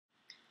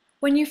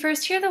When you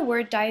first hear the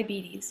word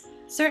diabetes,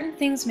 certain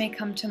things may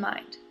come to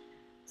mind,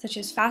 such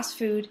as fast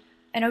food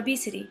and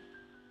obesity.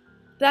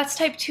 But that's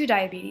type 2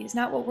 diabetes,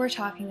 not what we're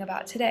talking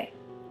about today.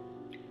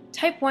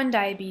 Type 1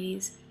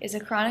 diabetes is a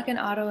chronic and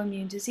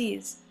autoimmune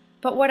disease,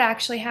 but what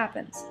actually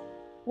happens?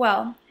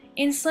 Well,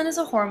 insulin is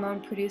a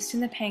hormone produced in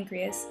the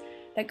pancreas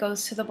that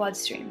goes to the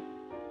bloodstream.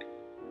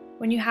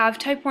 When you have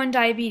type 1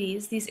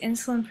 diabetes, these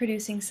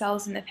insulin-producing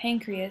cells in the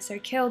pancreas are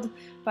killed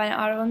by an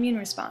autoimmune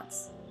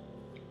response.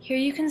 Here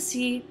you can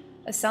see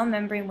a cell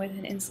membrane with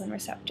an insulin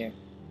receptor.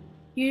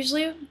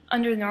 Usually,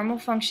 under normal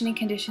functioning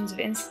conditions of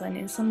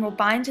insulin will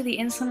bind to the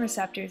insulin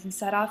receptors and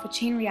set off a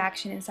chain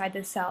reaction inside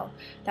the cell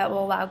that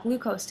will allow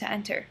glucose to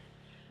enter.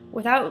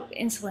 Without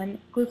insulin,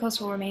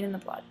 glucose will remain in the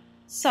blood.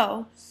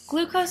 So,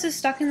 glucose is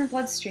stuck in the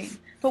bloodstream,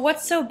 but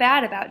what's so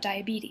bad about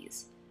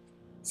diabetes?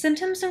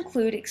 Symptoms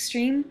include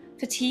extreme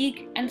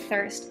fatigue and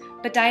thirst,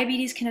 but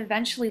diabetes can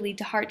eventually lead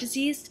to heart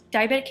disease,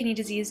 diabetic kidney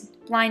disease,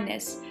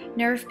 blindness,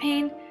 nerve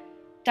pain,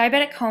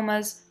 diabetic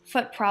comas,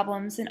 foot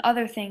problems, and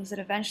other things that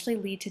eventually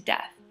lead to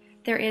death.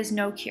 There is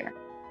no cure.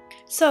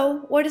 So,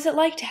 what is it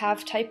like to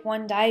have type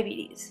 1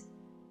 diabetes?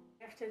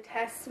 I have to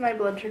test my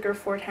blood sugar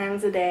 4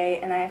 times a day,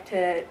 and I have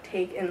to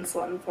take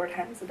insulin 4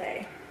 times a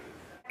day.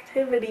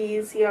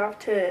 Activities, you have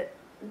to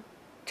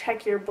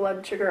check your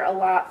blood sugar a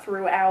lot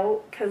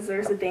throughout because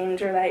there's a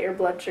danger that your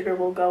blood sugar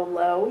will go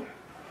low.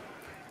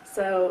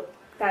 So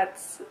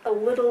that's a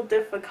little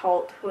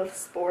difficult with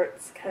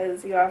sports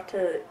because you have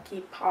to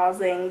keep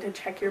pausing to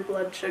check your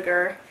blood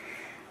sugar.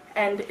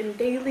 And in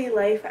daily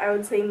life, I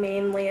would say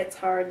mainly it's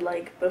hard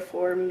like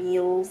before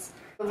meals.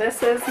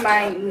 This is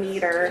my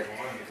meter.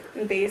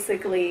 And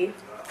basically,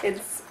 it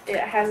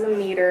has a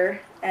meter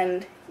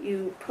and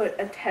you put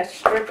a test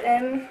strip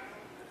in,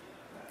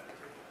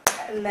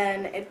 and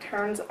then it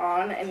turns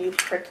on and you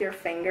prick your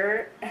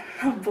finger and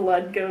the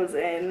blood goes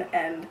in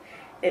and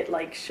it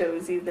like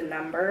shows you the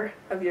number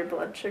of your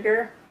blood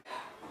sugar.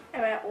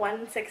 I'm at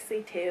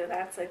 162,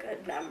 that's a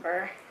good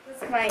number.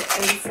 This is my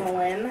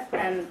insulin,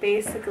 and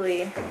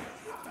basically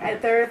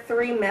there are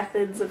 3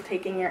 methods of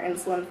taking your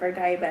insulin for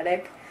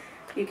diabetic.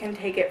 You can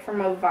take it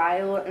from a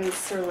vial and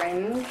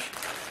syringe,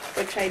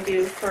 which I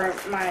do for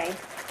my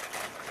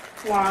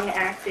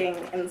long-acting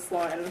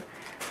insulin.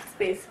 It's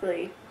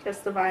basically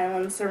just the vial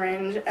and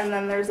syringe, and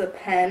then there's a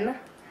pen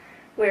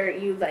where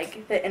you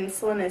the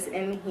insulin is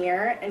in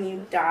here and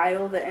you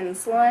dial the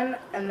insulin,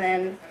 and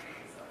then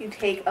you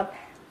take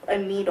a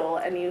needle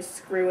and you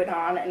screw it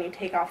on and you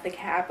take off the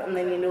cap and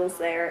the needle's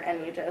there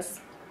and you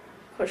just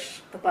push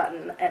the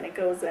button and it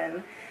goes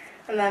in.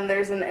 And then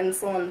there's an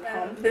insulin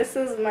pump. This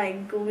is my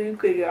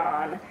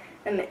glucagon,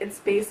 and it's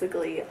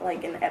basically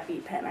like an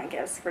EpiPen, I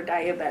guess, for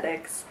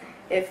diabetics.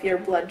 If your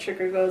blood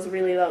sugar goes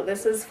really low,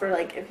 this is for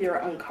like if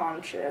you're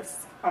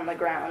unconscious on the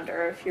ground,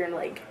 or if you're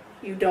like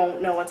you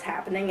don't know what's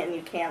happening and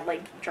you can't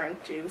like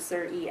drink juice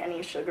or eat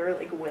any sugar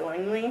like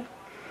willingly.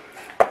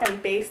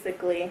 And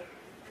basically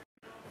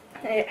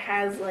it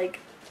has like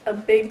a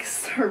big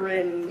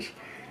syringe,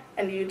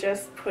 and you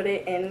just put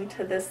it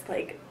into this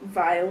like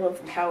vial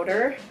of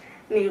powder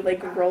and you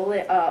like roll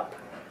it up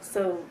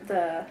so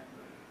the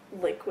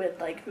liquid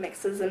like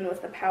mixes in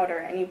with the powder,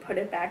 and you put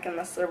it back in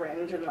the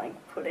syringe and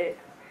like put it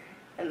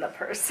in the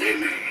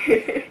person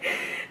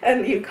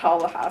and you call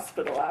the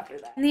hospital after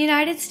that. In the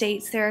United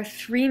States, there are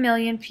 3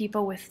 million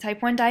people with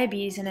type 1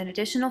 diabetes, and an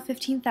additional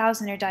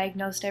 15,000 are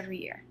diagnosed every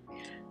year.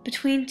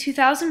 Between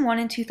 2001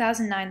 and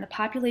 2009, the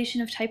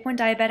population of type 1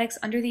 diabetics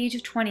under the age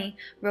of 20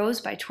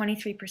 rose by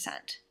 23%.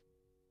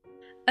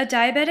 A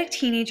diabetic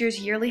teenager's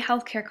yearly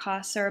healthcare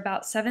costs are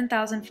about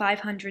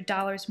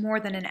 $7,500 more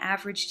than an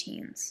average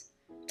teen's.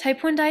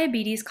 Type 1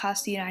 diabetes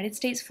costs the United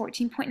States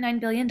 $14.9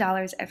 billion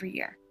every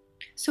year.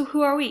 So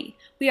who are we?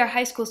 We are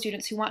high school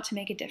students who want to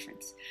make a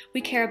difference.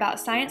 We care about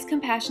science,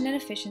 compassion, and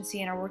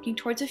efficiency, and are working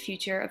towards a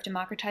future of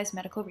democratized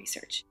medical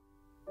research.